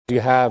You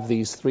have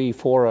these three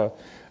fora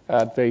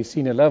at very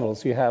senior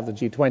levels. You have the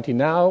G20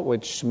 now,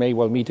 which may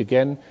well meet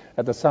again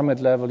at the summit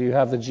level. You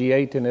have the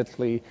G8 in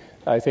Italy,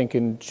 I think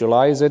in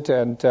July is it,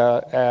 and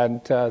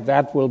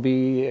that will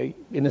be,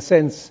 in a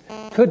sense,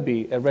 could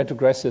be a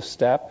retrogressive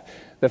step.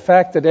 The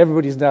fact that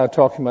everybody's now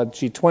talking about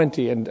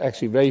G20, and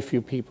actually very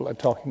few people are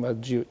talking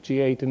about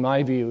G8, in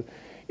my view,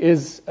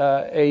 is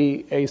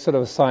a sort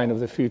of a sign of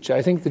the future.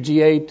 I think the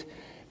G8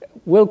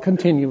 will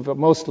continue,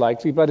 most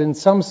likely, but in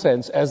some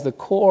sense, as the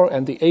core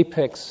and the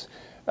apex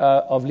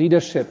of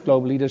leadership,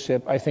 global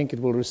leadership, I think it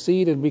will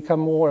recede and become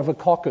more of a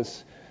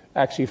caucus,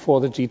 actually,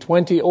 for the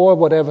G20 or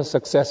whatever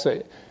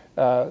successor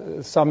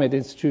summit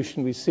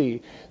institution we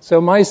see.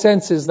 So my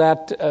sense is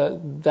that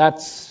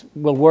that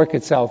will work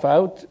itself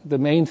out. The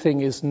main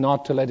thing is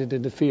not to let it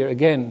interfere,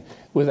 again,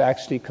 with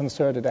actually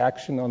concerted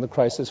action on the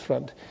crisis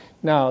front.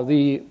 Now,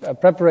 the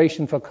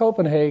preparation for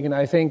Copenhagen,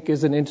 I think,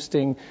 is an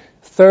interesting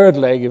third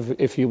leg,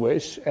 if you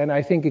wish. And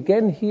I think,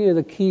 again, here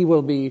the key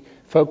will be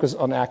focus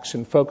on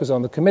action, focus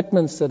on the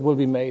commitments that will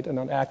be made and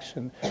on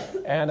action.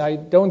 And I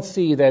don't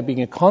see there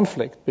being a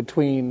conflict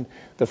between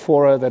the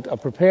fora that are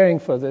preparing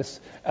for this,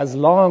 as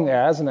long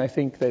as, and I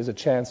think there's a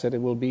chance that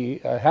it will be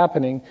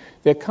happening,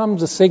 there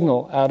comes a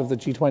signal out of the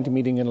G20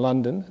 meeting in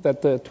London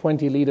that the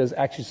 20 leaders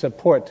actually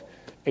support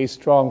a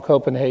strong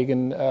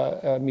Copenhagen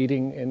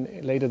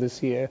meeting later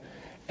this year,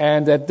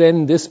 and that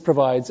then this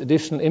provides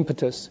additional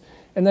impetus.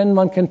 And then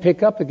one can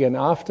pick up again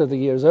after the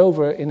year's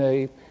over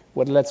in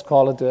let's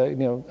call it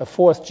a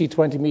fourth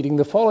G20 meeting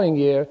the following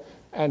year,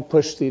 and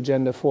push the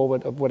agenda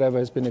forward of whatever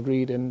has been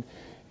agreed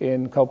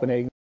in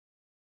Copenhagen.